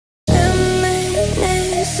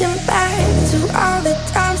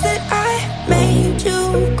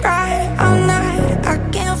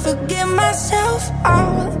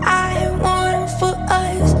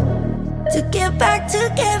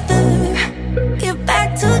together, get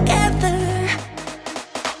back together.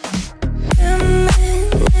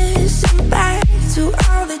 Reminiscing back to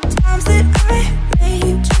all the times that I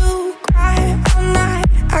made you cry all night.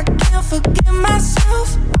 I can't forgive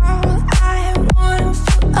myself. All I want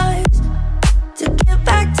for us to get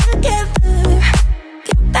back together,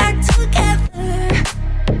 get back together.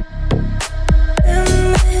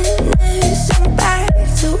 Reminiscing back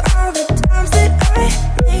to all the times that I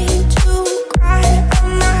made you cry all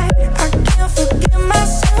night. I can't forgive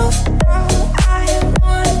myself. All I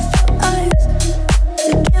want for us to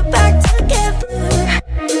get back together,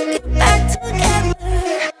 get back together.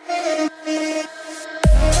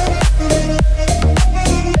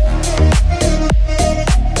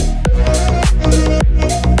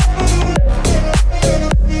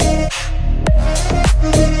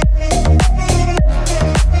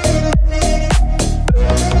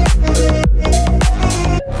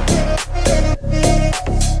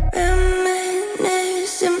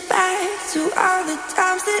 Reminiscing back to all the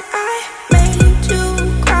times that I made you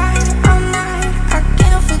cry all night. I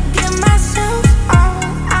can't forgive myself. All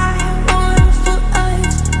I want for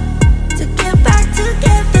us to get back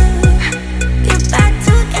together, get back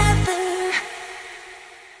together.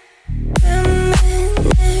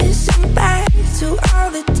 Reminiscing back to all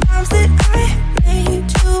the times that I made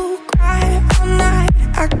you cry all night.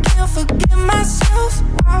 I can't forgive myself.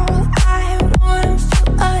 All I want for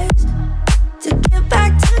us to get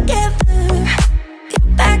back together, get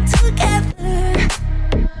back together.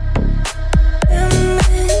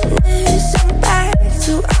 Reminiscing back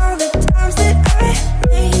to all the times that I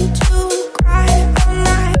made you cry all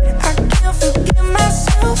night. I can't forgive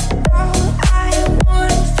myself. All I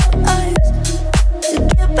want for us to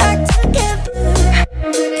get back together,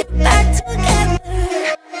 get back together.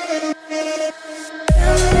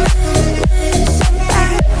 Reminiscing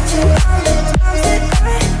back to all the times that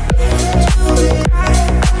I made you cry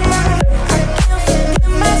all night. I can't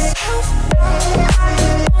forgive myself. All I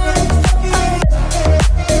want for us to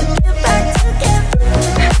get back together,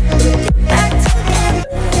 get back together.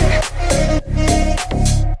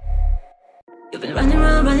 You've been running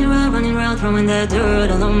around, running around, running around, throwing that dirt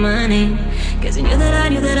all on my name. Cause you knew that I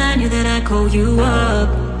knew that I knew that I'd call you up.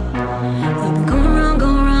 You've been going around,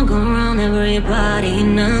 going around, going around everybody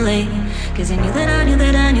in LA. Cause you knew that I knew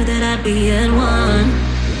that I knew that I'd be at one.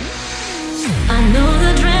 I know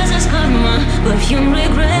the dress is karma, perfume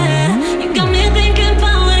regret. You got me thinking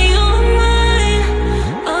about when you were mine.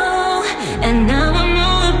 Oh, and now I'm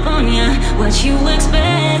all up on ya. What you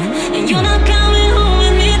expect? And you're not coming home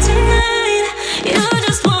with me tonight. You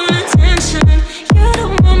just want attention. You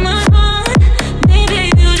don't want my heart. Maybe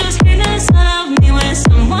you just can't love me with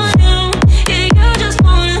someone new. Yeah, you just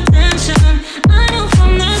want attention. I know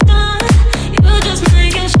from the start. You're just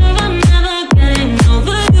making sure I'm never getting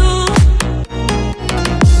over you.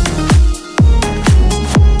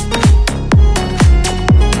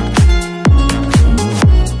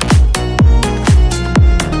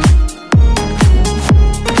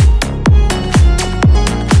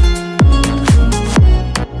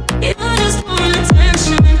 You just want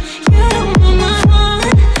attention. You don't want my heart.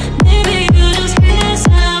 Maybe you just can't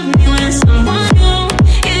love me with someone new.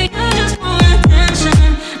 Yeah, you just want attention.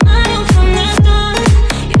 I know from the start.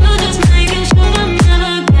 You're just making sure I'm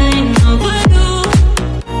never getting over you.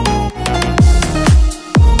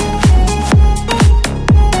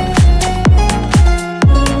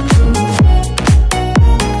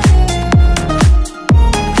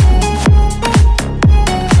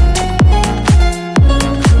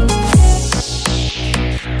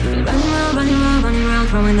 Running around, running around,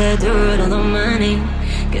 throwing that dirt all on my name.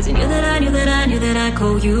 Cause you knew that I knew that I knew that I'd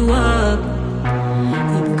call you up.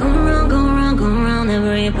 You've been going around, going around, going around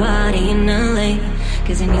everybody in LA.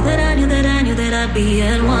 Cause you knew that I knew that I knew that I'd be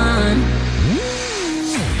at one.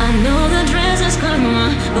 I know the dress is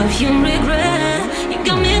karma, perfume regret. You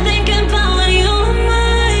got me thinking about when you were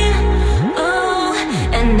mine. Oh,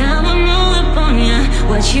 and now I'm all up on ya.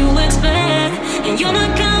 What you expect? And you're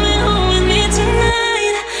not coming home with me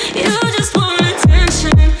tonight. You just want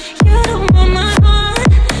attention. You don't want my heart.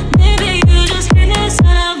 Maybe you just can't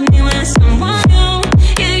love me with someone new.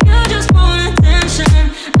 Yeah, you just want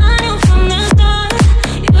attention. I know from the start.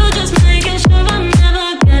 You're just making sure I'm never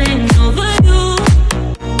getting over you.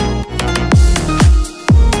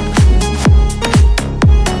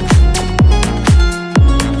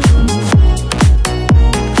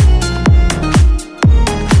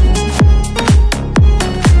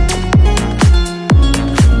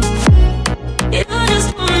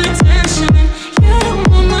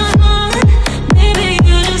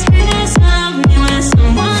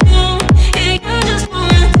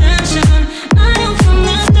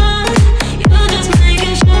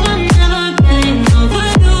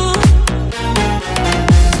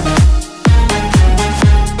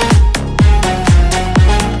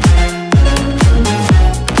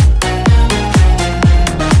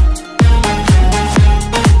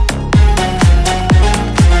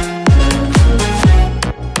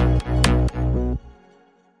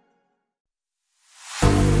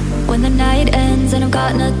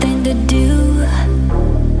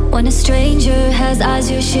 has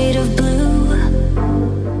eyes your shade of blue.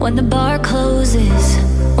 When the bar closes,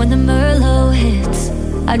 when the Merlot hits,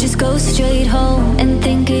 I just go straight home and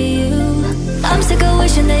think of you. I'm sick of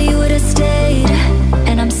wishing that you would've stayed,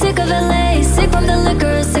 and I'm sick of LA, sick from the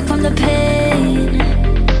liquor, sick from the pain.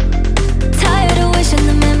 Tired of wishing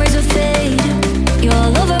the memories would fade. You're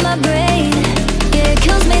all over my brain. Yeah, it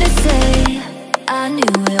kills me to say I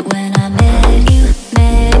knew it when I met you,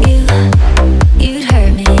 met you. You'd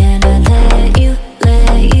hurt me and I'd let you,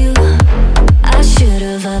 let you. I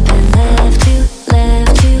should've up and left you,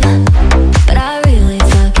 left you. But I really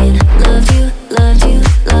fucking loved you, loved you,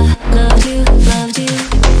 loved you, loved you,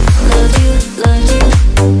 loved you, loved you.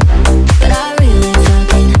 But I really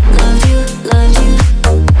fucking loved you, loved you.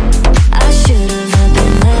 I should've up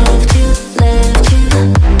and left you, left you.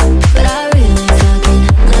 But I really fucking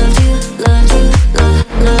loved you, loved you,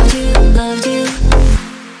 loved you, loved you.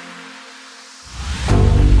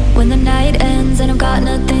 When the night ends and I've got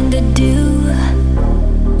nothing to do,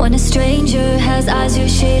 when a stranger has eyes your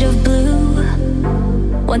shade of blue,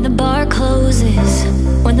 when the bar closes,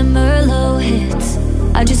 when the Merlot hits,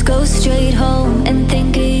 I just go straight home and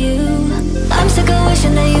think of you. I'm sick of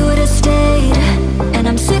wishing that you would've stayed, and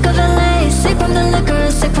I'm sick of LA, sick from the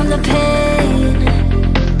liquor, sick from the pain.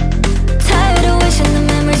 Tired of wishing the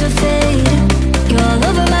memories would fade. You're all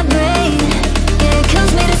over my brain. Yeah, it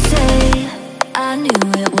kills me to say I knew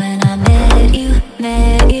it when I met you,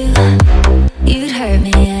 met you. You'd hurt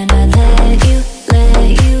me and I'd let you, let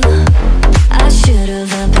you. I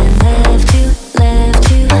should've up and left you, left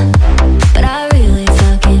you. But I really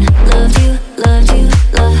fucking loved you, loved you,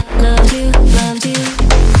 loved you, loved you,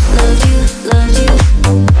 loved you, loved you.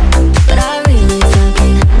 But I really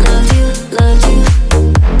fucking loved you, loved you.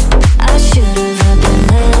 I should've up and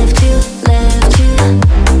left you, left you.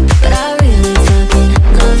 But I really fucking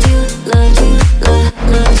loved you, loved you,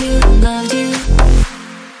 loved you, loved you.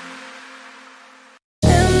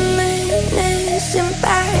 Reminiscing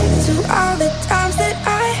back to all the times that I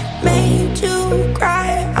made you cry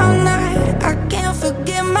all night. I can't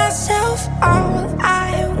forgive myself. All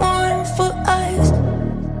I want for us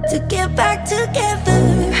to get back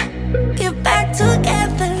together, get back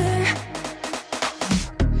together.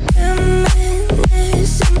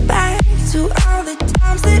 Reminiscing back to all the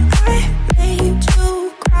times that I made you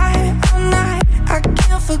cry all night. I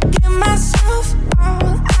can't forgive myself.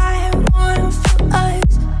 All I want for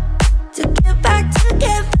us to get back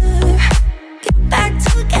together, get back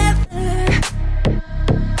together.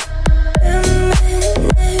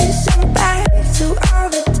 Reminiscing back to all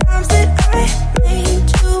the times that I made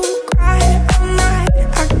you cry all night.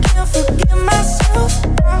 I can't forgive myself.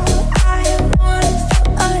 All I want for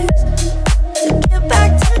us to get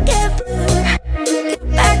back together, get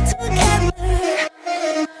back together.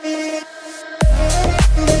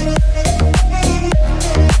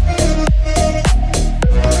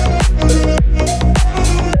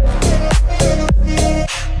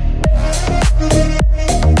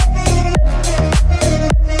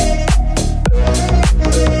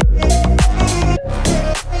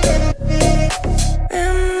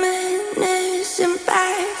 Reminiscing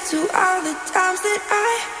back to all the times that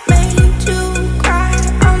I made you cry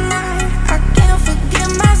all night. I can't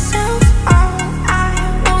forgive myself. All I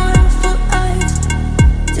want for us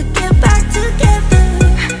to get back together,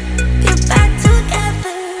 get back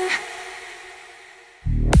together.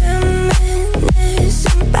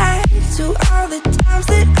 Reminiscing back to all the times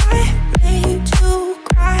that I made you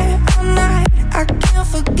cry all night. I can't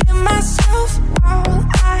forgive myself. All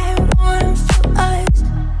I want for us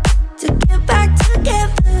to get back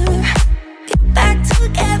together, get back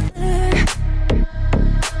together.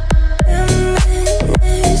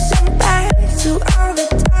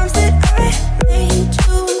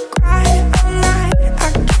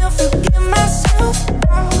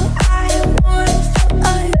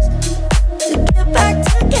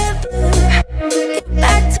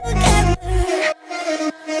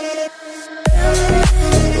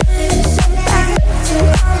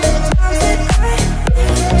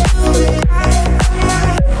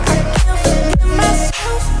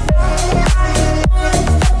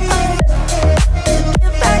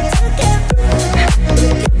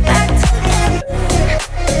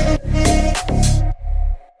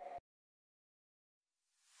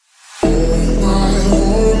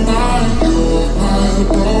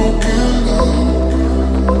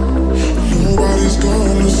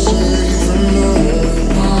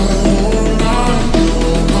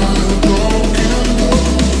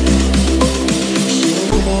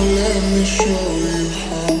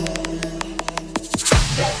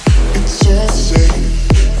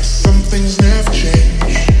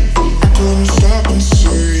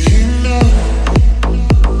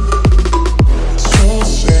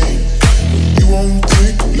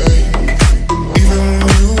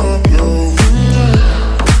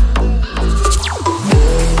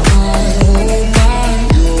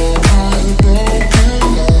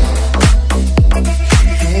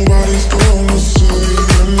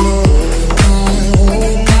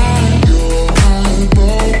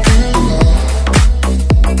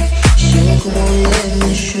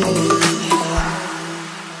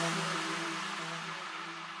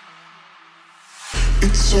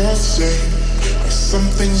 It's all the same, like some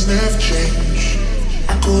things never change.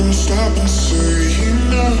 I couldn't stop and say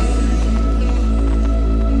no.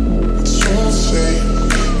 It's all the same,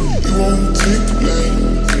 you won't take the blame,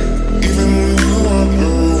 even when you are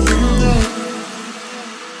low.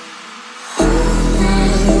 Oh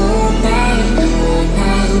my, you're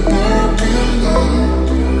my broken love.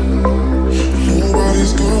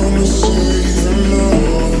 Nobody's gonna save your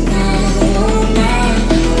love. Oh my,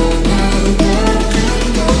 you're my broken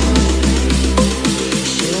love.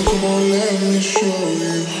 So come on, let me show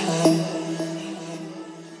you how.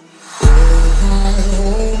 Oh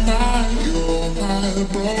my, you're my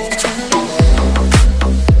broken love.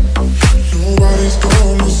 Nobody's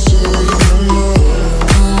gonna save your love.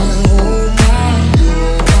 Oh my,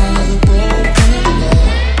 you're my broken love.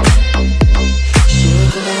 So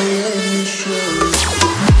come on, let me show you.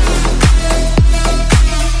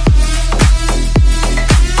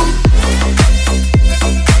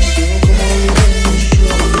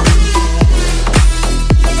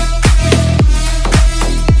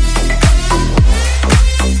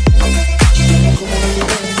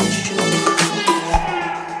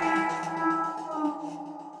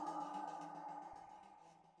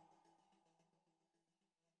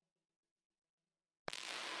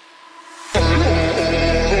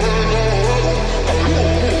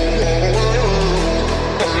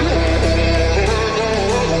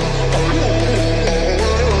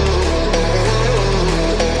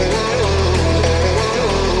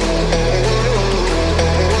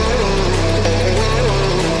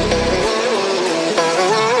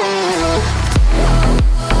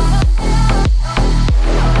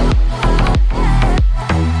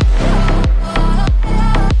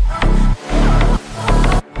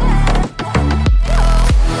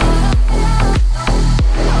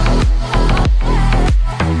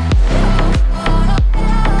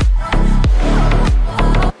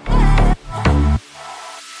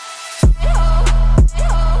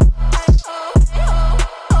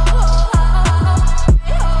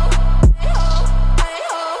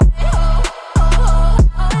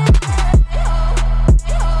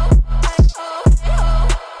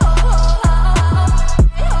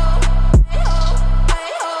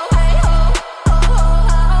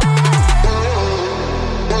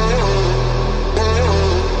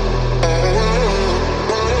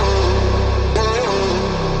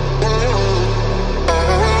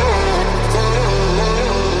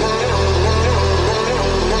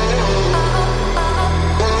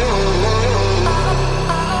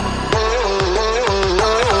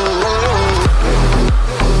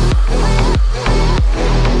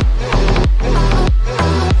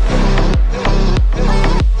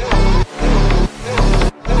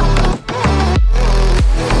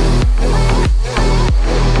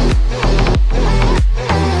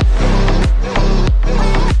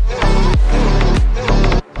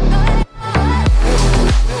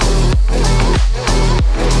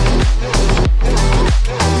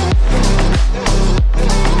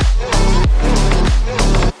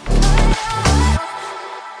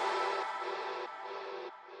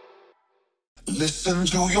 Listen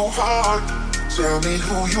to your heart, tell me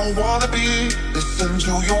who you wanna be. Listen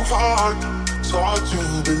to your heart, it's hard to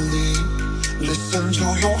believe. Listen to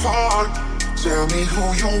your heart, tell me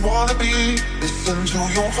who you wanna be. Listen to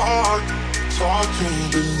your heart, it's hard to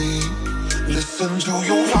believe. Listen to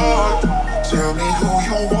your heart, tell me who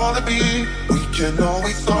you wanna be. We can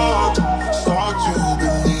always start to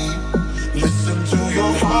believe. Listen to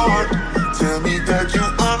your heart, tell me that you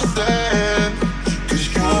understand.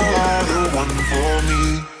 You are the one for me,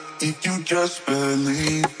 if you just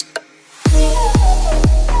believe.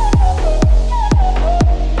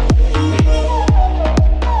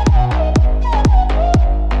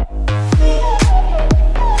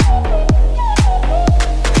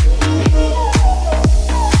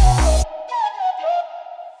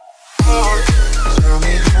 Tell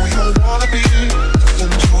me who you wanna be.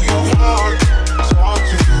 Listen to your heart, it's hard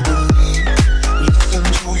to believe. Listen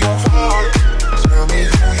to your heart, tell me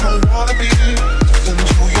who you wanna be. Listen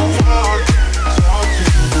to your heart, it's hard to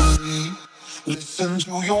believe. Listen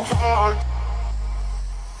to your heart.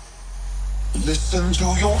 Listen to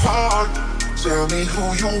your heart, tell me who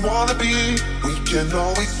you wanna be. We can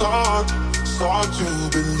always start to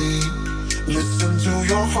believe. Listen to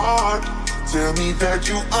your heart, tell me that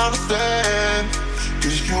you understand.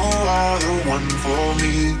 'Cause you are the one for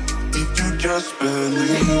me, if you just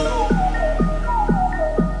believe.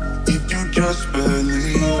 If you just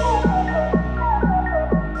believe.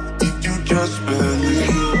 If you just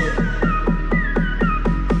believe.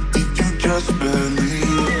 If you just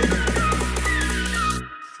believe.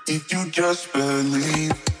 If you just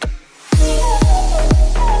believe.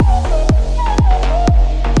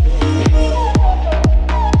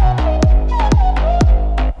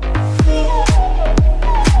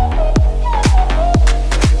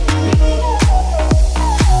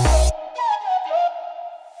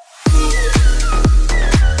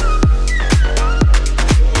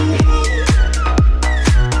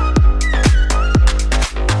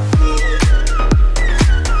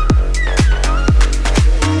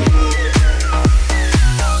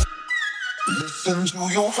 Listen to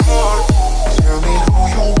your heart. Tell me who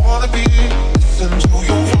you wanna be. Listen to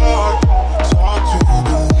your heart. Talk to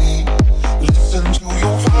me. Listen to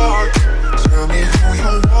your heart. Tell me who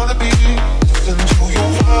you wanna be. Listen to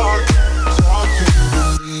your heart. Talk to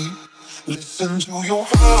me. Listen to your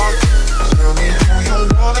heart. Tell me who you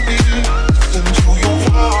wanna be. Listen to your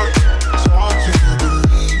heart. Talk to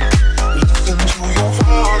me. Listen to your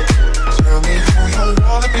heart. Tell me who you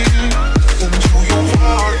wanna be. Listen to your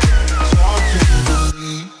heart. Talk to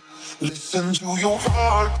me. Listen to your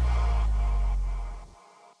heart.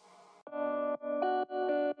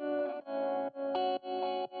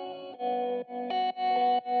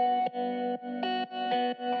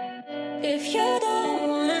 If you don't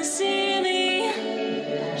wanna see me,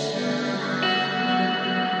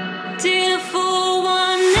 did a full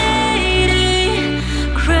 180,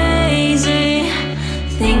 crazy,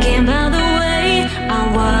 thinking about the way I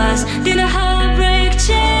was. Did a heartbreak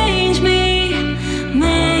change me?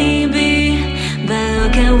 Maybe, but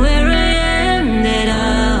look at where I ended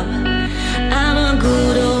up. I'm a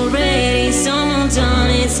good already, so moved on,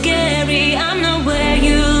 it's scary. I'm not where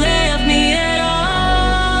you left me at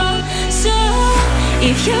all. So,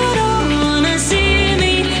 if you don't wanna see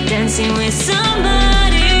me dancing with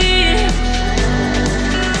somebody,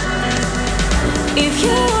 if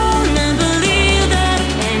you wanna believe that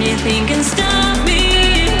anything can stop me,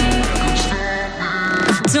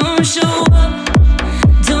 don't show up,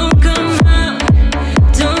 don't come out,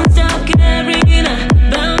 don't stop caring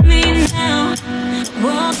about me now.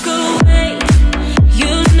 Walk away,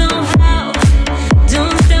 you know how.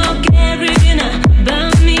 Don't stop caring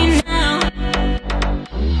about me now.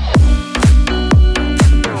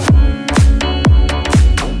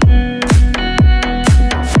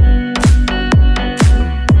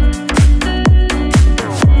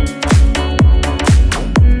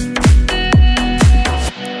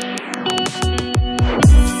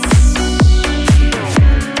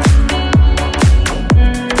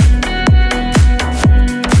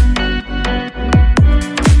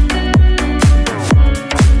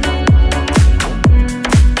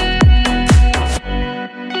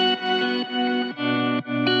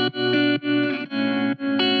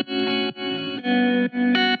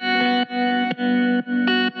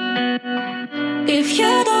 If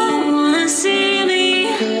you don't wanna see me,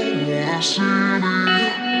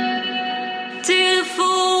 did a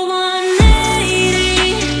full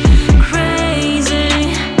 180, crazy,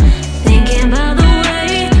 thinking about the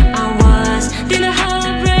way I was. Did a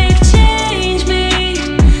heartbreak change me?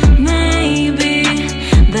 Maybe,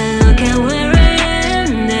 but look at where I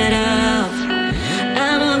ended up.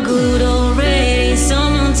 I'm a good already, so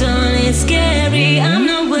moved on, it's scary. I'm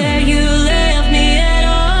not where you left me at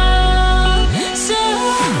all. So,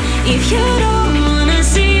 if you don't wanna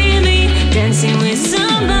see me dancing with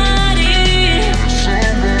somebody,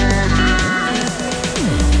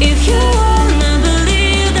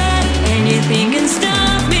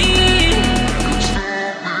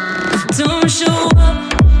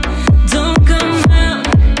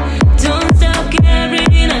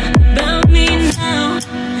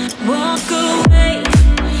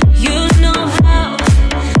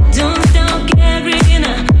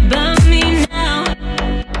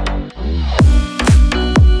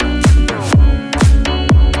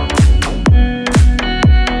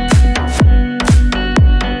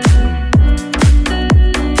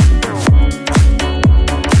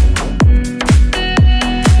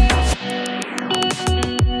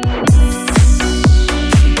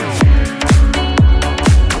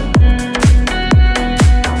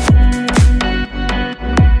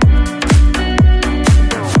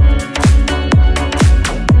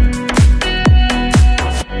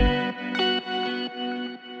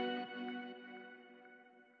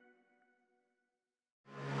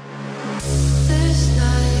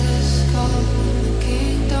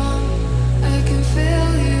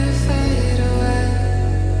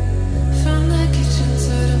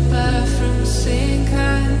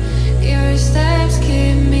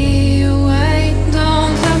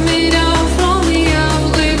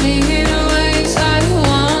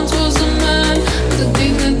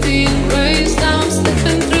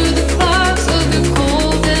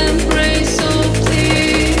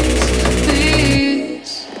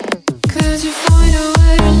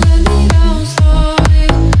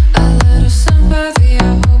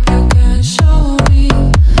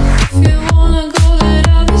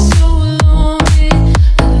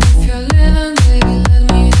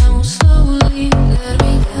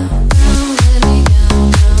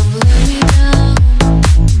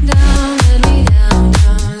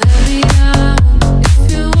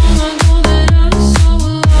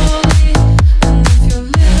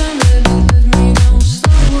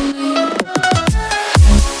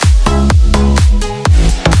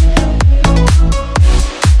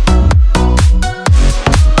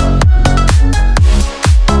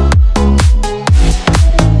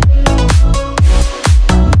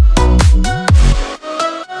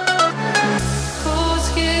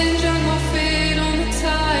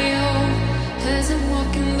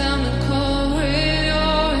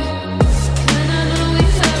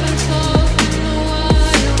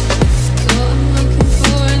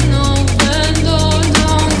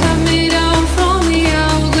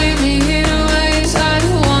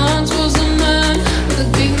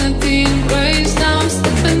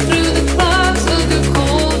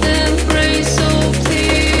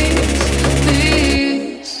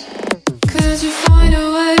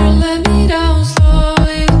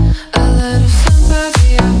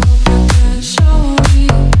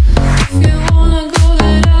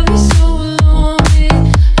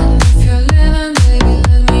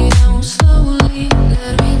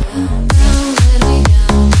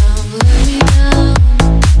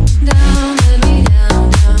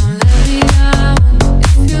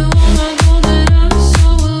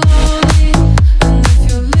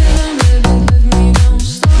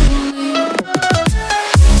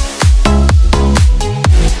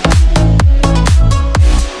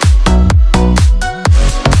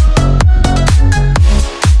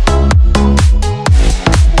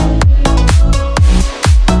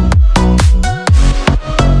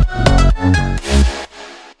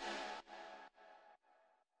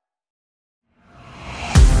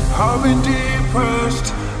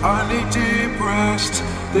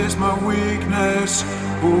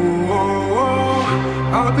 Ooh, oh,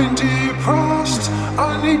 oh. I've been depressed,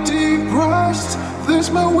 I need deep rest.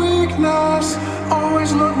 This my weakness,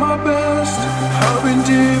 always look my best. I've been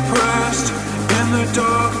depressed, in the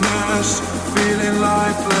darkness, feeling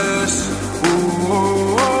lifeless. Ooh,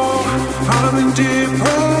 oh, oh. I've been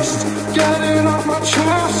depressed, get it off my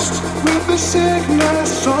chest. With the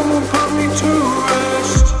sickness, someone put me to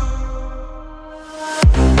rest.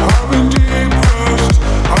 I've been depressed, I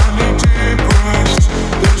need deep rest.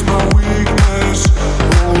 There's my weakness.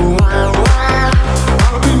 Ooh, oh, oh.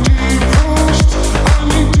 I've been depressed, I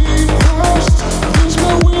need deep rest. There's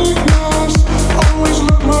my weakness, always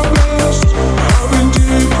look my best. I've been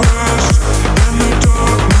depressed, in the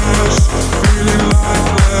darkness, feeling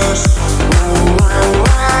lifeless. Ooh, oh,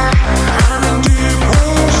 oh. I've been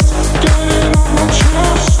depressed, get it off my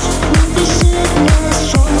chest. With the sickness,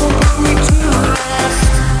 someone put me to rest.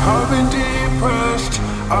 I've been depressed,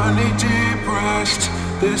 I need deep rest.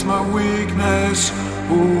 There's my weakness.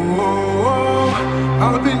 Ooh, oh, oh.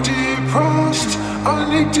 I've been depressed, I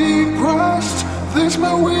need deep rest. There's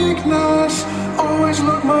my weakness, always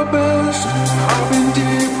look my best. I've been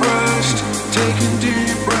depressed, taking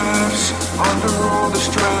deep breaths under all the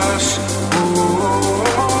stress. Ooh, oh,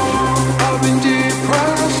 oh. I've been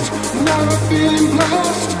depressed, never feeling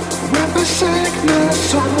blessed. With the sickness,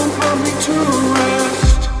 someone put me to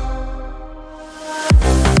rest.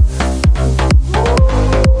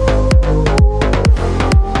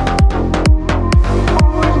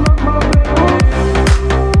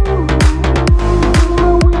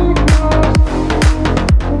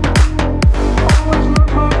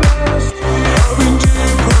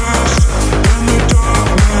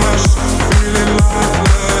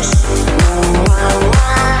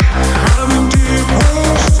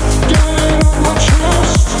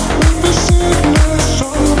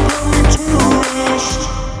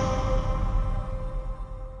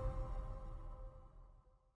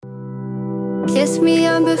 Kiss me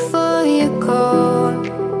on before you go.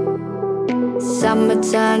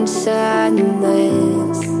 Summertime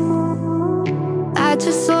sadness. I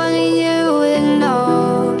just wanted you to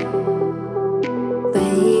know,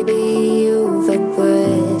 baby, you've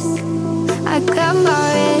expressed. I got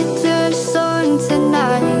my returns on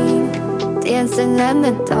tonight, dancing in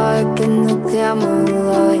the dark in the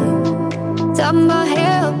candlelight. Top my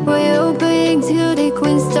hair up real big, beauty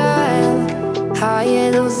queen style. High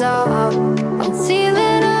heels up, I'm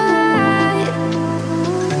feeling alright.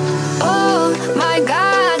 Oh my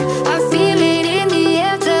God, I feel it in the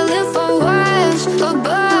air, telephone wires, a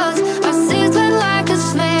buzz. My sizzling like a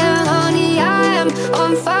snare, honey, I am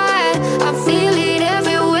on fire. I feel it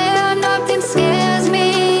everywhere, nothing scares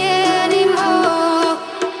me anymore.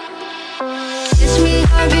 Kiss me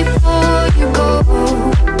hard before you go.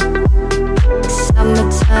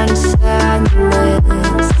 Summertime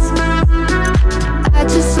sadness. I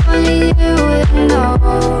just wanted you to know,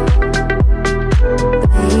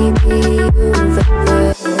 baby, you've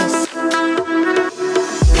expressed.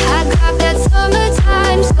 I got that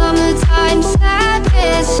summertime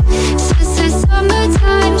sadness. Sister,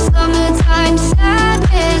 summertime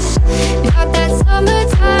sadness. Got that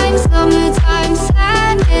summertime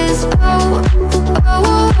sadness. Oh,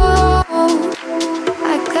 oh, oh, oh. I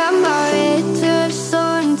got my returns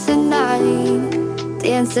on tonight,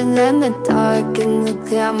 dancing in the dark in the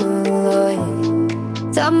candlelight.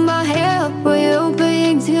 Top my hair up real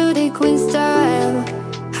big, beauty queen style.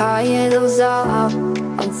 High heels up,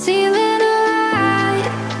 I'm feeling alright.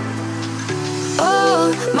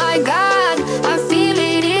 Oh my God, I feel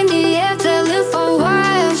it in the air, telephone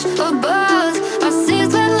wires, a buzz. My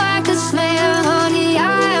sizzling like a snare, honey,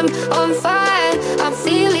 I am on fire. I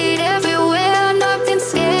feel it everywhere, nothing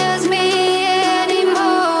scares me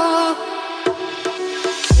anymore.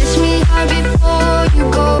 Kiss me hard before you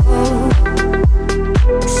go.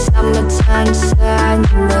 Summertime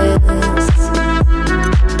sadness.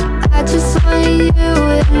 I just want you to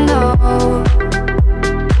know,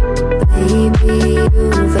 baby,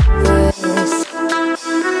 you've expressed.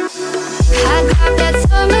 I got that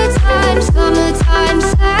summertime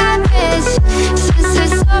sadness. Sister,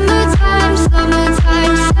 summertime sadness.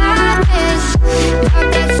 Got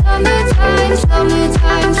that summertime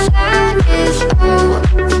sadness. Oh,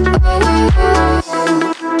 oh, oh, oh.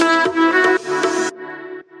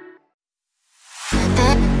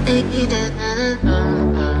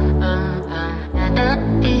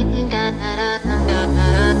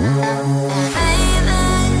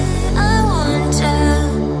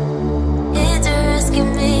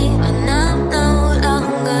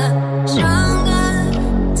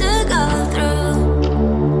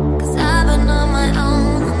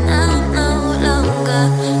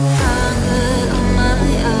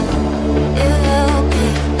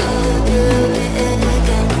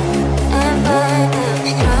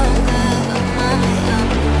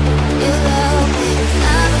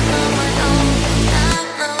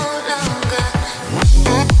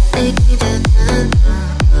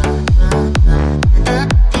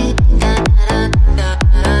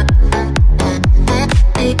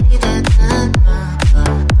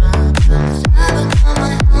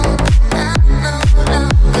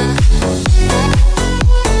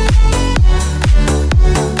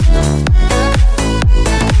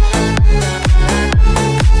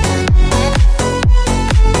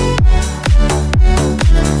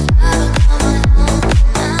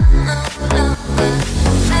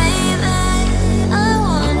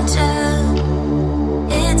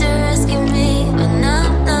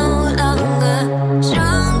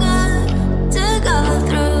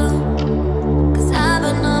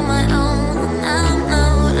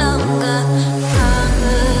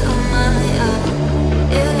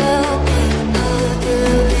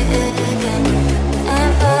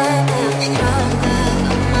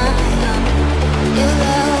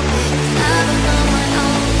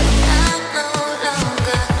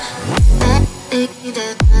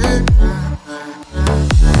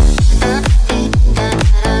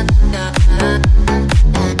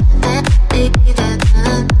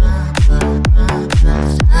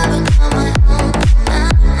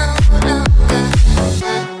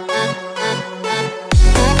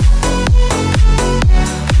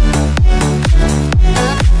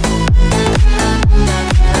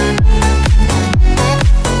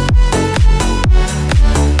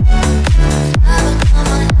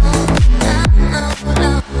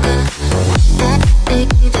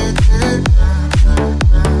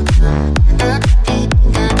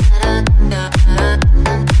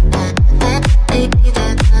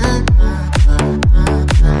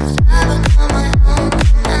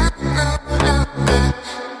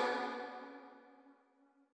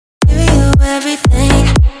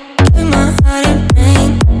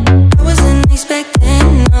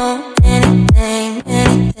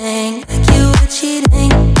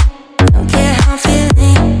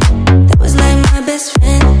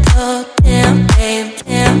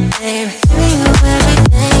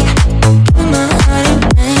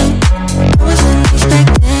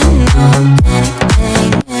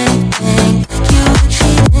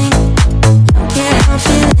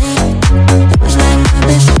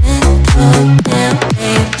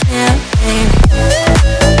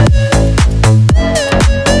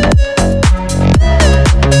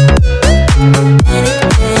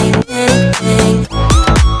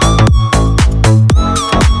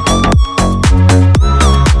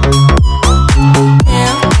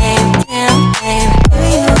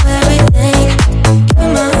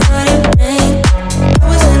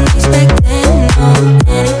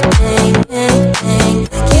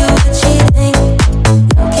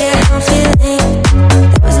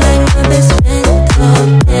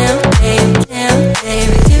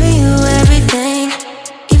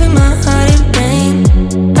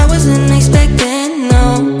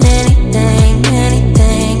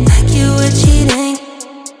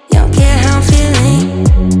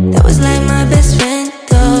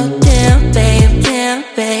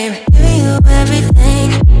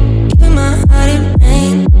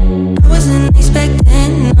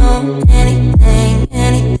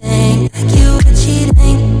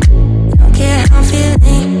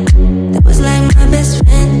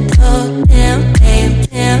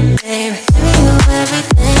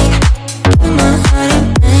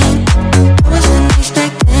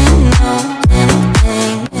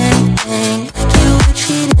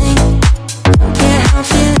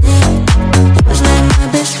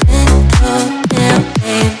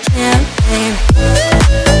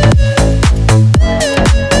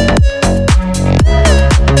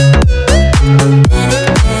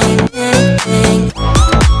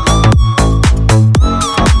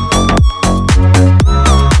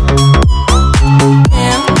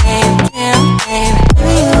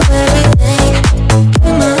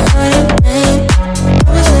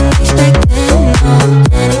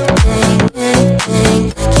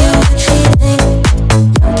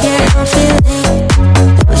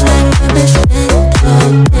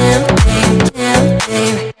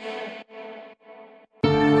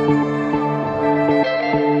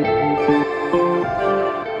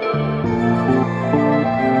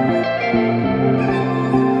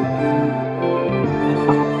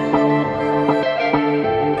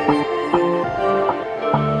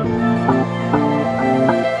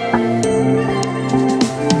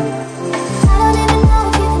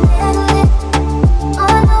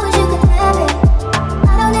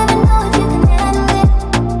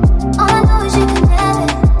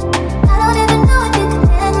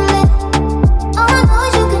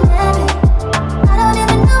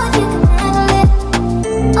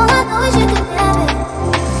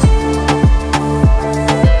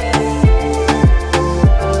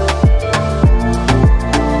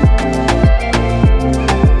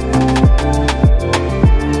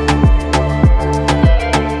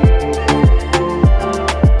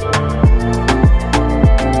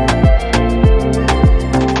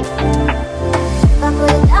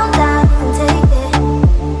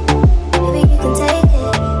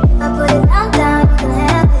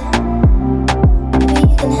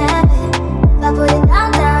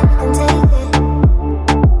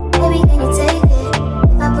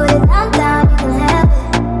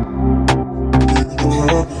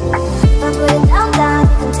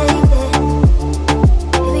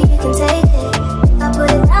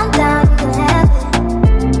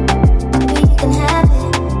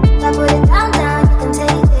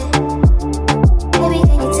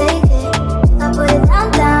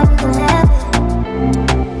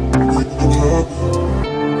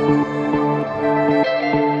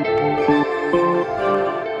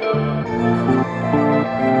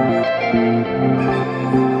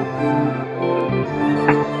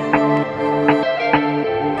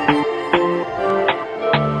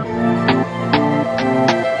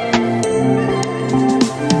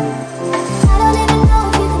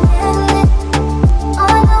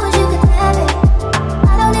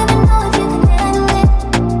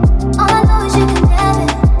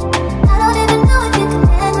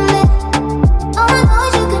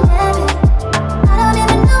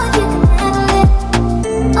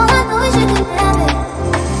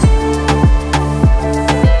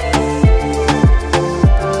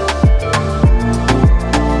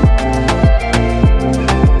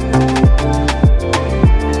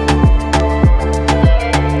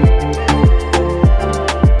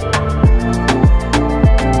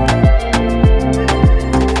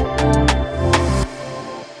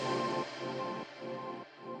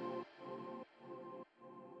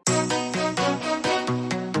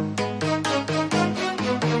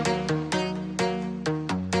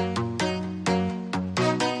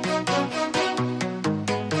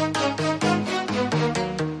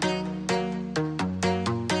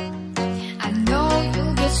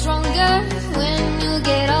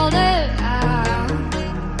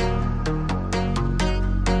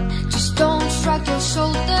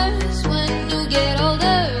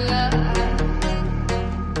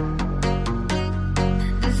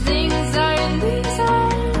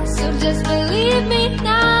 believe me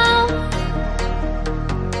now.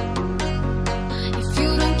 If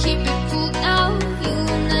you don't keep it cool now,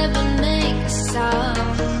 you'll never make a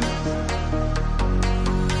sound.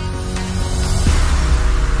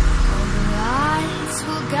 All the lights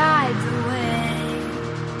will guide the way.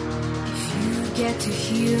 If you get to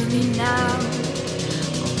hear me now,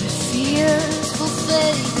 all the fears will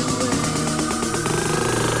fade away.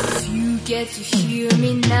 If you get to hear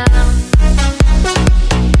me now.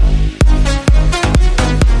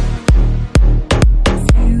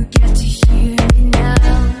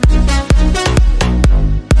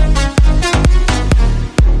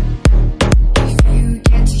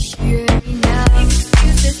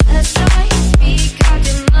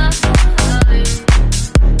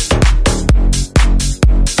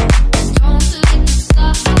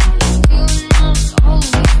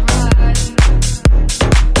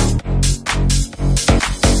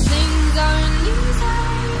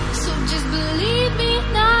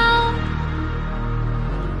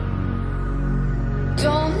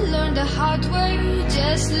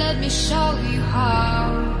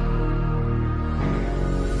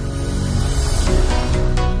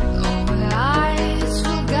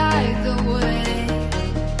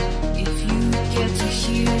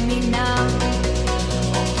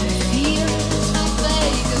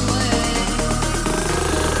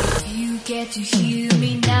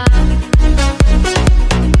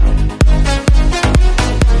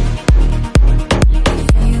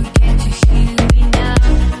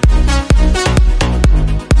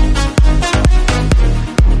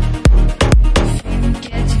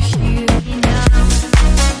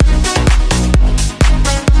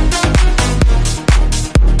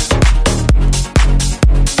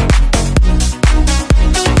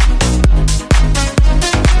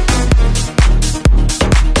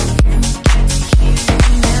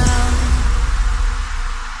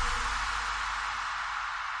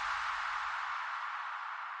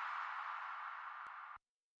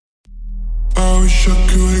 wish I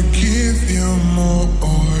could give you more,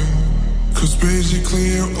 'cause basically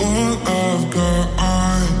you're all I've got.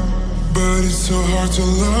 But it's so hard to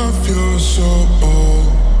love you so.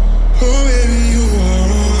 Oh baby, you are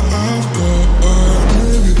all I've got.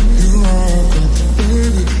 Baby, you're all I've got.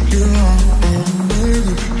 Baby, you're all I've got. Baby,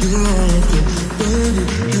 you're all I've got. Baby,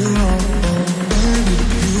 you're all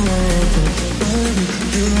I've got. Baby,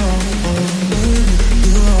 you're all I've got. Baby,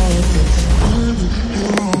 you're all I've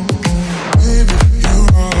got. Baby, you're all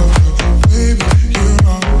I've got. Baby, you're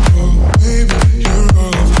all I've got. Baby, you're all I've got. Baby, you're all I've got. Baby, you're all I've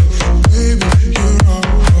got. Baby, you're all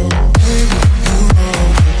I've got. Baby, you're all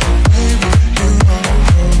I've got. Baby, you're all I've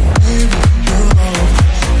got. Baby, you're all I've got.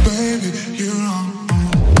 Baby, you're all I've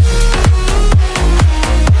got.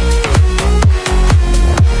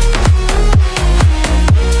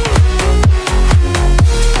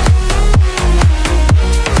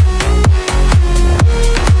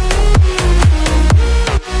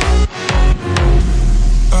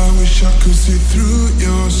 See through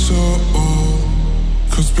your soul,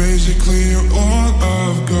 'cause basically you're all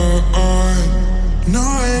I've got. No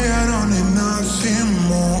way, I don't need nothing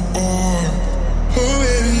more. Oh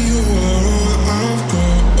baby, you are all I've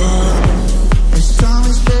got. As time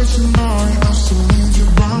is passing by, I still need you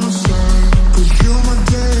by my side, 'cause you're my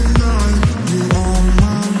day and night. You're on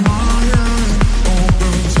my mind all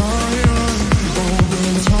the time, all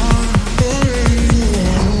the time. Oh baby, you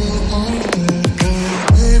are all I've got.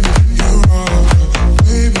 Baby,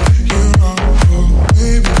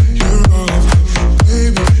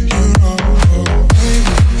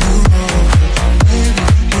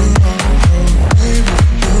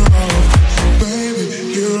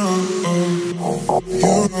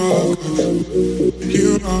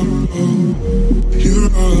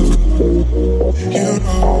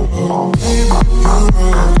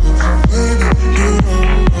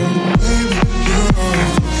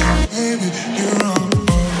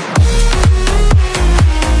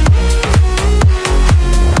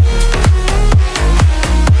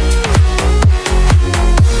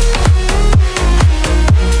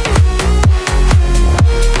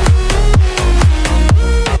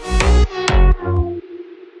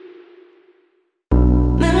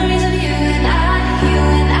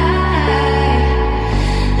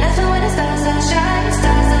 That's when the stars are shining,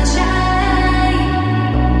 stars are shining.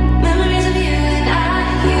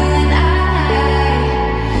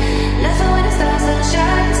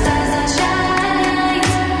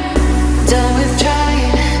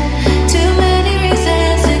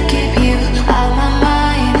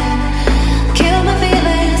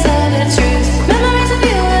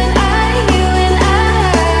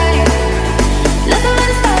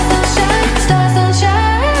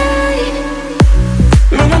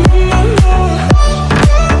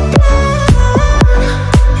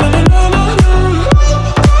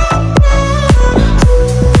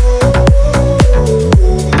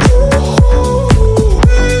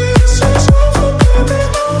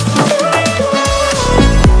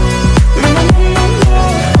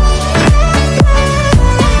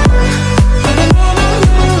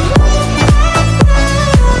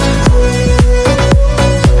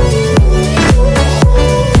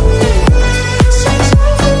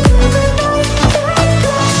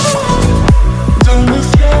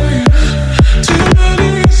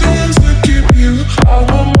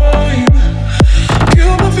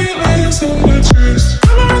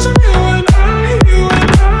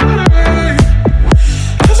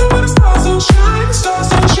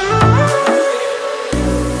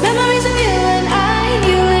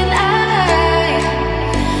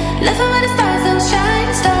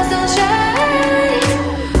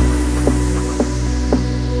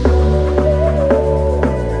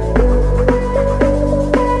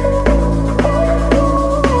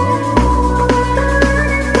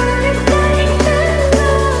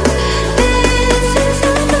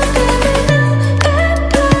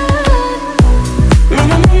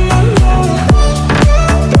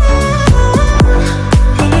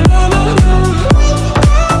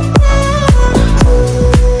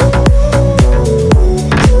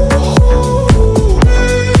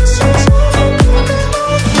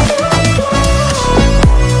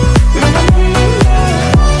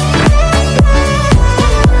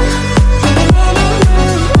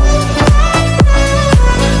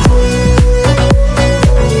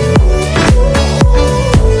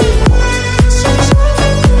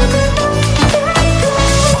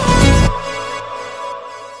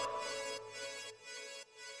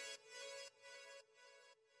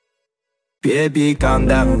 Baby, calm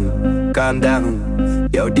down, calm down.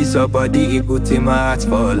 Yo, this your body, it put in my heart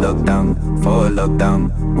for lockdown,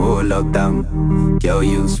 oh lockdown. Yo,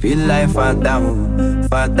 you sweet life, fat down,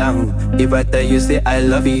 fat down. If I tell you say I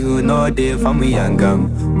love you, no day for me, young gum,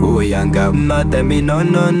 oh young gum. No tell me no,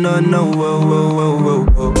 no, no, no, oh, oh, oh,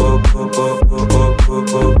 oh, oh, oh, oh, oh, oh,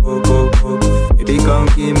 oh, oh, oh, oh. Baby, come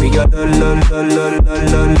give me your lo, lo, lo, lo, lo,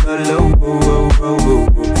 lo, lo, lo, oh, oh, oh,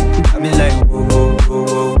 oh. Got me like oh, oh, oh,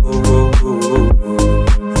 oh, oh, oh, oh,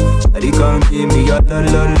 oh. Steady, come give me your lo,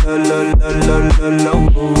 lo, lo, lo, lo, lo, lo,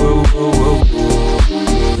 oh, oh, oh,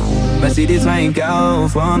 oh. I see this fine girl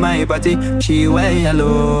for my party, she wear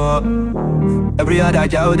yellow. Every other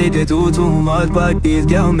girl they do too much, but this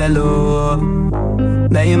girl mellow.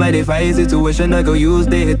 Now in my define situation, I go use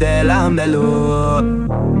the tell I'm mellow.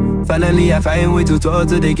 Finally I find way to talk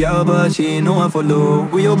to the girl, but she ain't no one follow.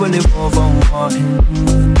 We open the phone for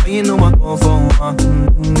one, but you know I go for one.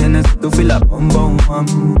 And I start to feel like bum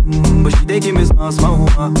bum, but she they give me small small.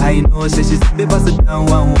 I know say she's the pass it down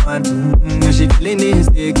one. And she feeling this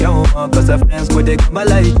sick, yo, cause her friends when they come a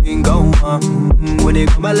light drink go, when they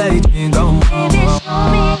come a light drink go. Baby,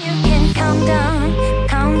 show me you can calm down,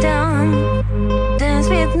 calm down. Dance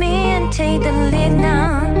with me and take the lead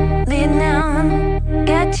now, lead now.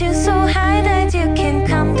 Get you so high that you can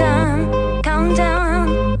calm down, calm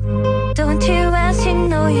down. Don't you ask, you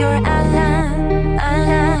know you're allowed,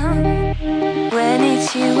 allowed. When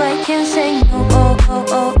it's you, I can say no. Oh, oh,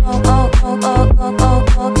 oh, oh, oh, oh, oh, oh, oh,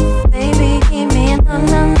 oh. Baby, give me a no,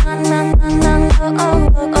 no, no, no, no, no. Oh,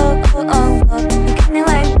 oh, oh, oh, oh, oh. You got me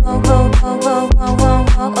like oh, oh, oh, oh, oh, oh,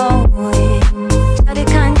 oh, oh, oh. Shawty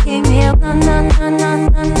can't give me a no, no, no, no,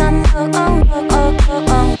 no, no. Oh, oh, oh, oh,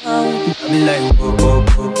 oh, oh. You got me like oh, oh,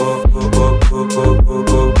 oh, oh, oh, oh, oh, oh,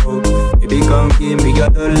 oh, oh. Baby, come give me your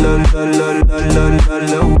lo, lo, lo, lo, lo, lo, lo,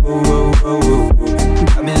 lo, oh, oh, oh, oh. You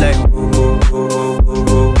got me like oh, oh, oh, oh, oh,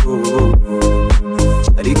 oh, oh, oh.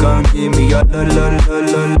 Steady, come give me your lo, lo, lo,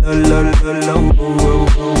 lo, lo, lo, lo, lo, oh, oh,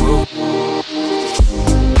 oh, oh.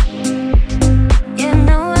 You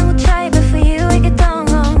know I will try, but for you I get down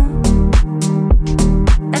low.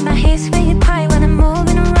 And my hate's when you cry when I'm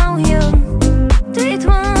moving around you. Do it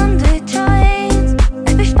once, do it twice.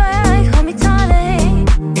 I wish I hold me tight.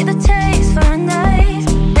 Get a taste for a night.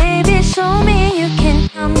 Baby, show me you can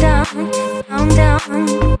calm down, calm down.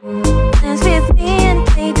 Dance with me and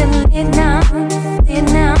take the lead now, lead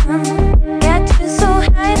now. Get you so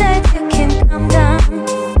high that you can calm down,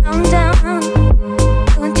 calm down.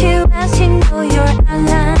 Don't you ask, you know you're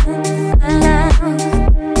allowed, allowed.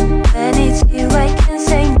 When it's you, I can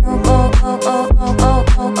say no. Oh, oh, oh, oh, oh,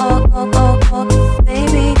 oh, oh, oh, oh, oh.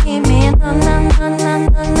 Baby, give me a no, no, no, no,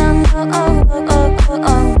 no, no. Oh, oh, oh, oh,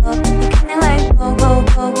 oh, oh. You got me like oh, oh,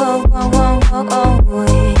 oh, oh, oh, oh, oh, oh, oh.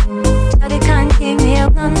 Shawty can't give me a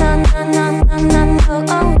no, no, no, no, no, no. Oh,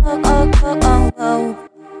 oh, oh, oh, oh, oh.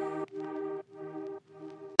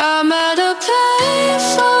 I'm at a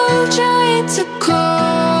payphone trying to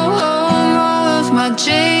call home. All of my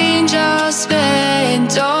change I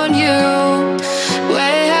spent on you.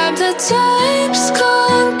 Where have the times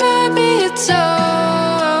gone, baby? It's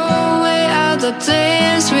all way out the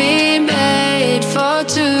plans we made for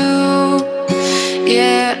two.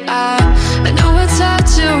 Yeah, I know it's hard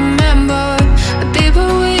to remember the people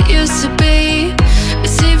we used to be.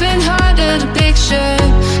 It's even harder to picture.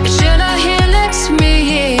 You're not here next to me.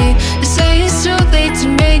 You say it's too late to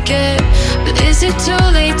make it, but is it too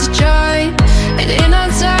late to try? And in our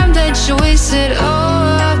time that you wasted,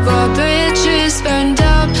 oh, I've got bridges burned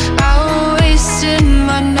up. I wasted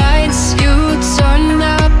my nights. You turned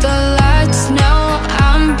up the lights. Now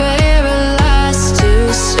I'm paralyzed,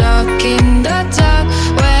 too stuck in the dark.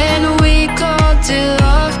 When we called it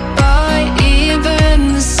love, but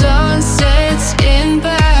even the sun sets in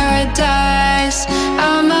paradise.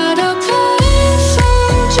 I'm at a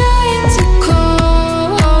payphone trying to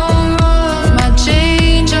call home. All of my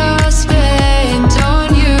change I spent on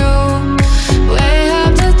you. Where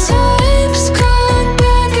have the times gone,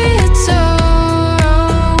 baby? It's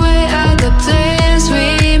all way out the plans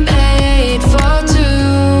we made for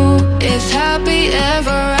two. If happy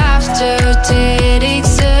ever after did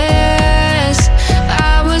exist,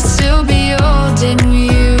 I would still be holding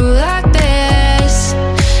you like this.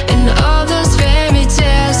 And all those fairy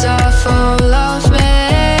tales are full of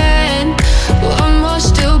men. One more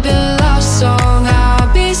stupid love song,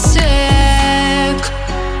 I'll be sick.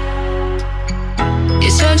 You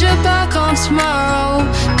turned your back on tomorrow,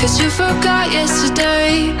 cause you forgot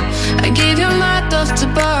yesterday. I gave you my love to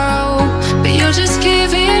borrow, but you just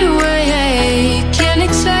gave it away. Can't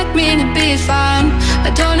expect me to be fine,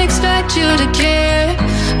 I don't expect you to care.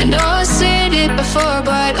 I know I said it before,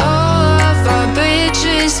 but all I've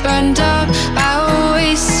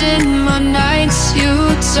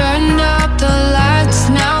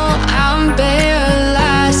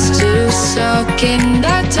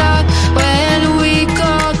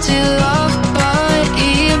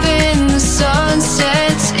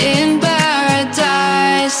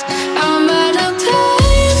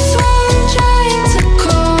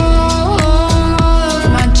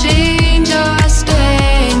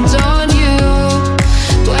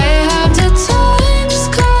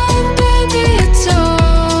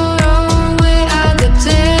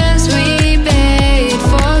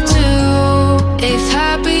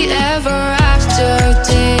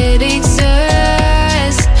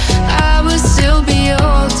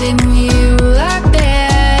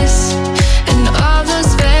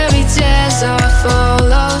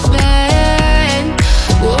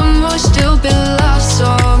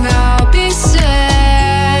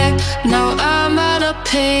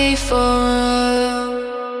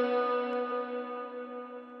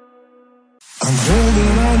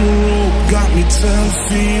 10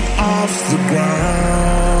 feet off the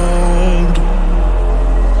ground.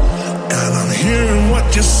 And I'm hearing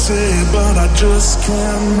what you say, but I just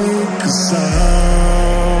can't make a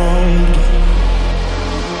sound.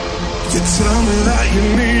 You tell me that you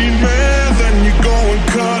need me, then you go and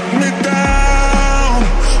cut me down.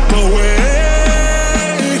 But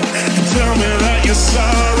wait, you tell me that you're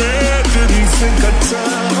sorry, didn't think I'd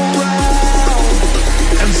turn around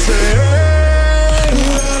and say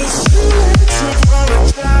that it's too late to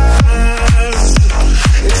apologize.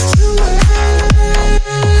 It's too late.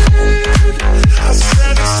 I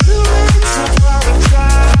said it's too late to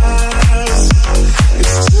apologize.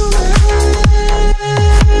 It's too late.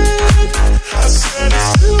 I said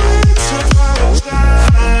it's too late to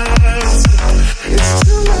apologize. It's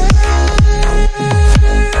too late.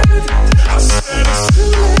 I said it's too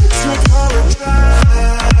late to apologize.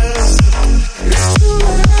 It's too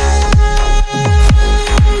late.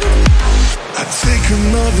 I take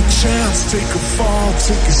another chance, take a fall,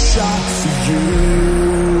 take a shot for you.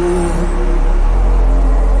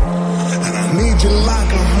 And I need you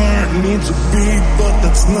like a heart needs a beat, but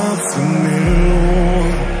that's nothing new.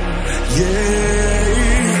 Yeah,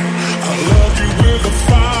 I love you with a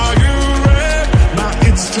fire red, now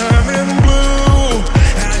it's turning blue.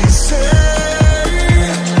 And you say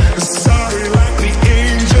sorry like the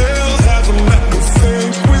angel, haven't let me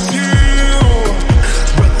think with you.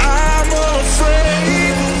 But I'm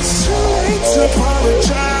afraid it's too late to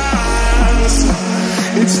apologize.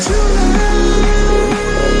 It's too late.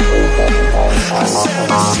 I said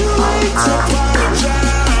it's too late to apologize.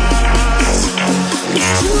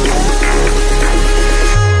 It's too late.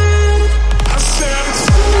 I said it's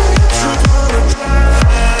too late to apologize.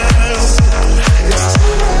 It's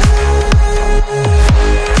too late.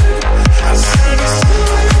 I said it's too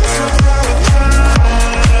late to apologize.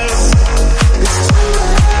 It's too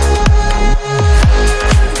late.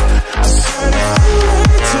 I said it's too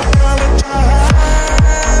late to apologize.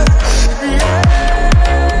 Yeah.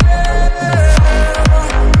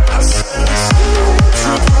 I said it's too late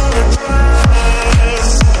to apologize.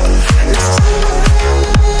 It's too late.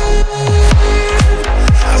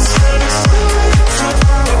 I said it's too late to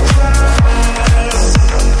apologize.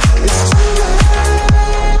 It's too late.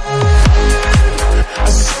 I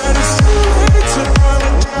said it's too late to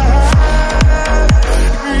apologize.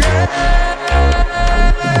 Yeah.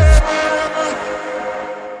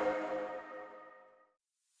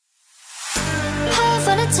 I'll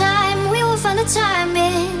find the time, we will find the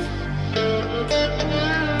timing.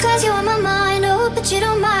 Cause you're on my mind, oh, but you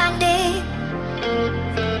don't mind it.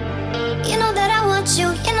 You know that I want you,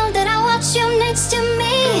 you know that I want you next to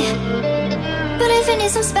me. But if you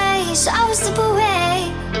need some space, I will slip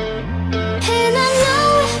away. And I know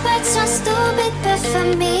it might sound stupid, but for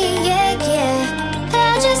me, yeah, yeah,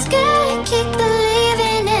 I just gotta keep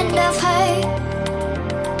believing and I've heard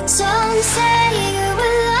some say you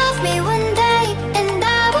will love me one day, and I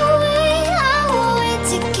will wait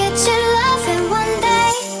to get your love in one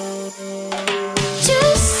day.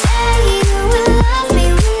 Just say you will love me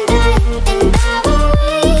one day, and I will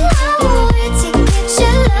wait to get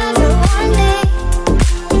your love in one day.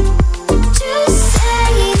 Just say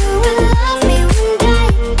you will love me one day,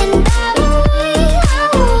 and I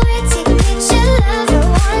will wait to get your love in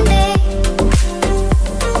one day.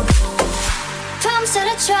 Promise that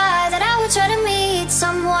I try, that I will try to meet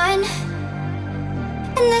someone.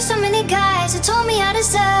 And there's so many guys who told me I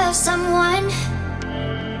deserve someone.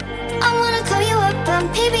 I wanna call you up, but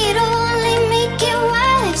maybe it'll only make it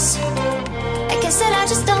worse. I guess that I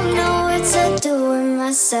just don't know what to do with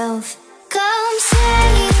myself. Come say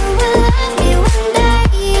you will love me one day,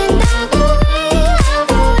 and I will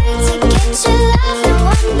wait to get your love in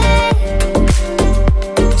one day.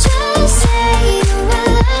 Just say you will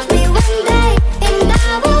love me one day, and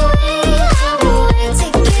I will wait to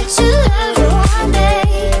get your love in one day.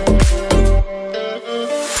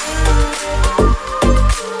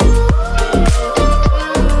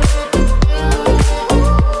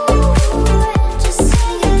 Just say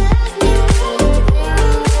you love me.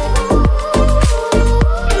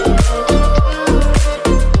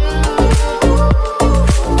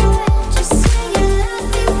 Just say you love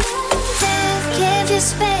me. Then give your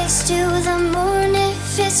space to the moon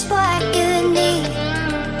if it's what you need.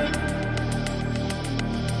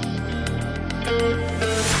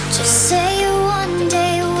 Just say you one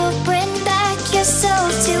day will bring back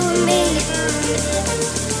yourself to me.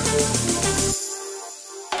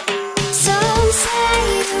 Some say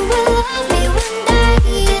you will love me one day,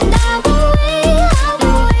 and I will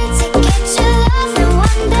wait to get your love in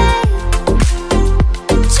one day.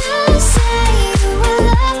 Just say you will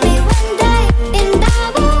love me one day, and I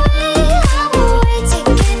will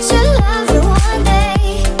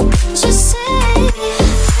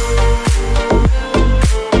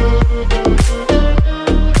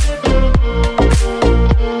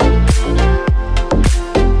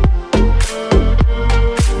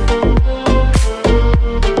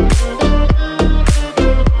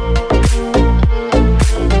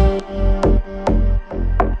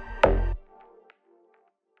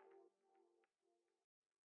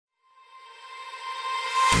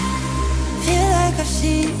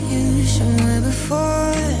somewhere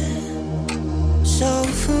before, so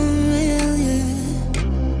familiar.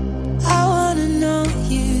 I wanna know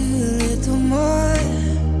you a little more.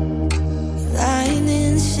 Lying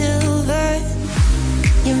in silver,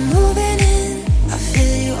 you're moving in, I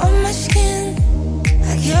feel you on my skin,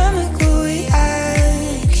 a chemical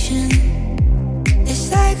reaction. It's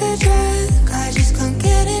like a drug, I just can't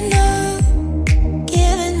get enough.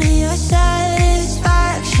 Giving me your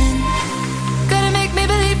satisfaction. Gonna make me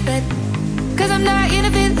believe it, cause I'm not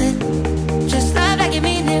gonna feel it. Just love like you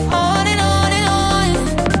mean it.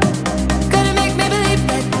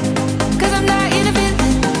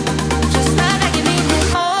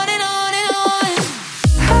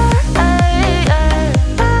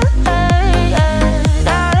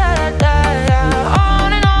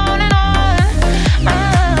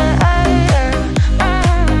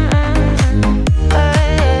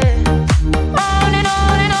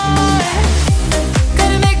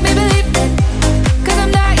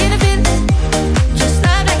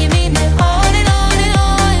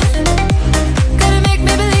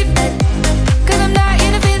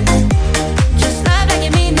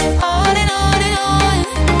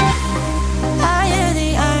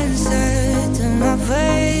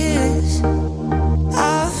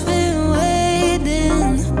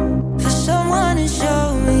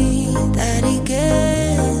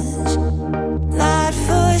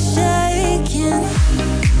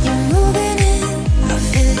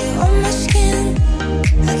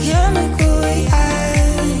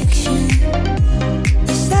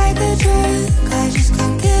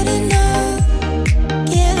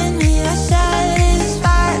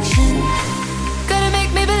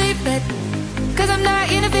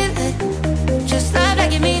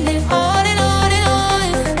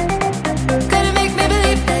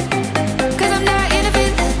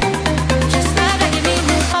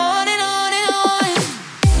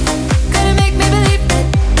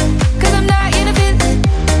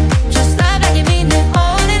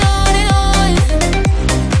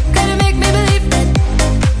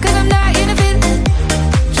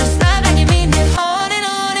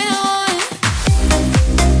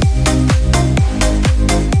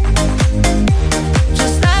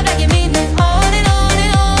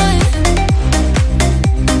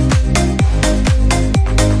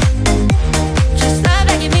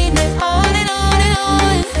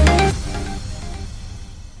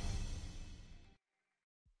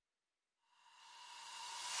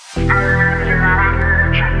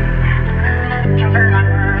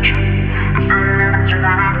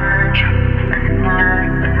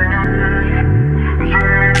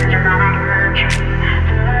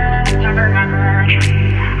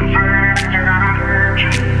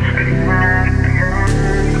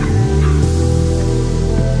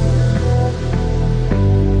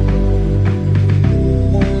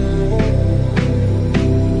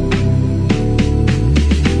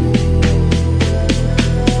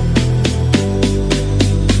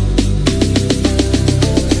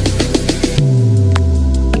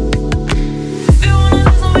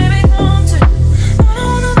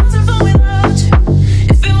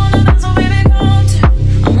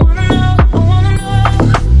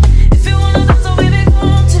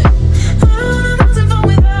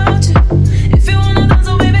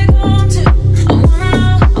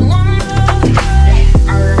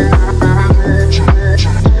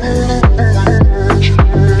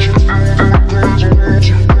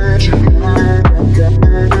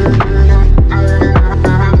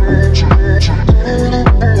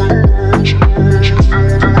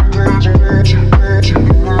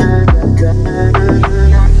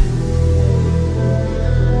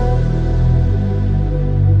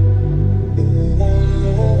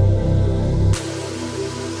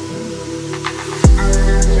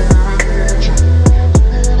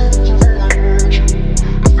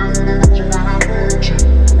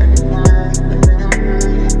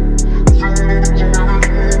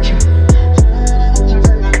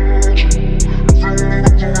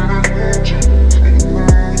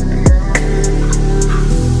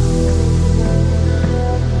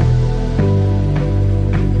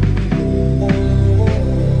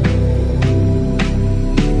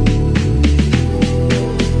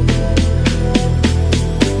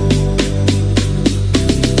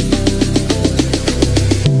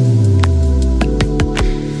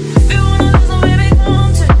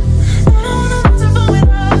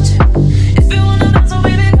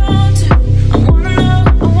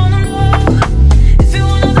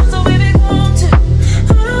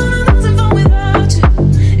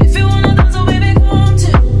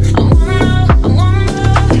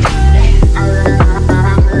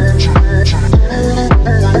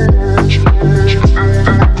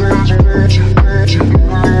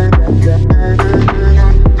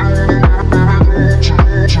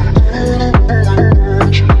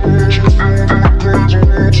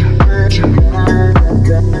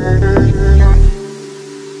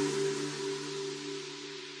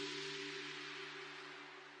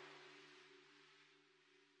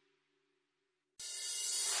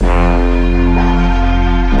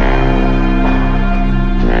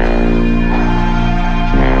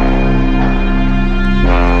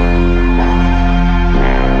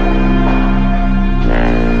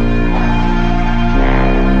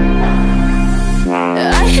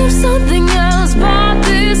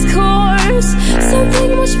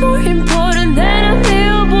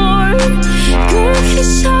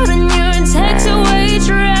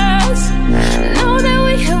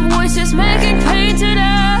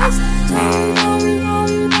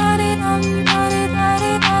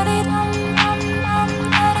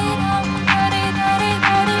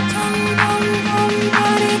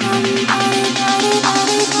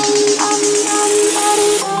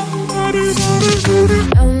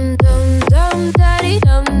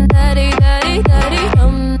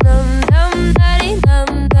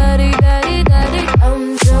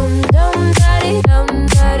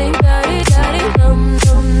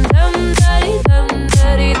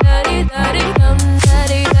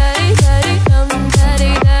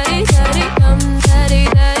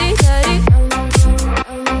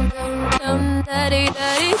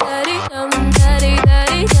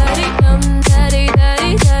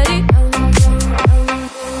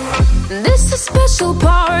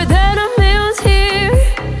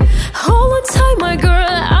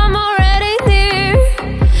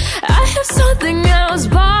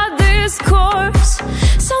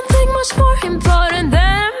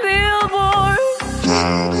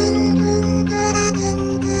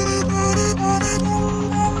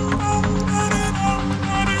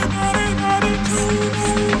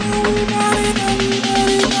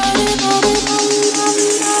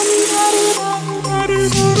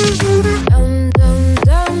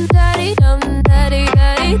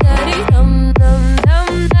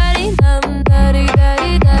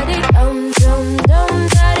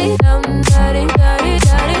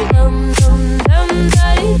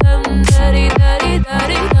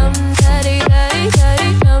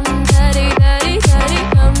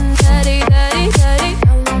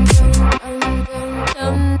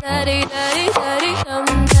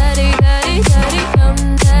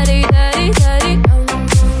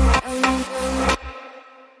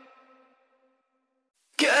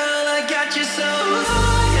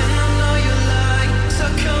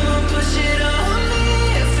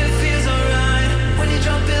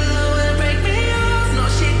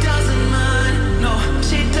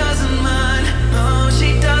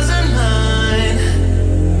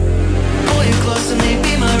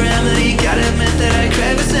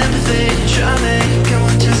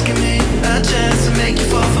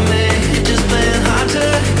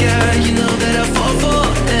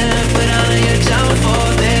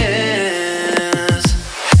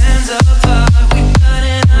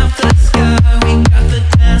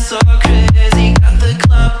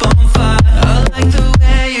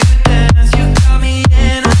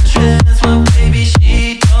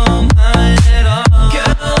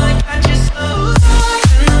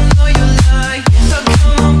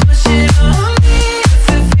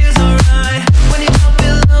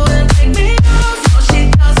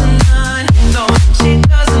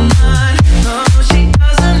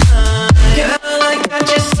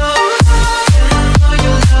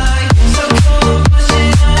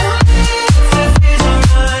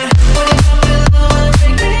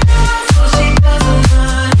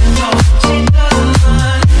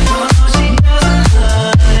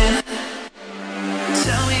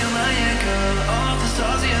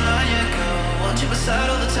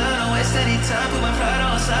 top of my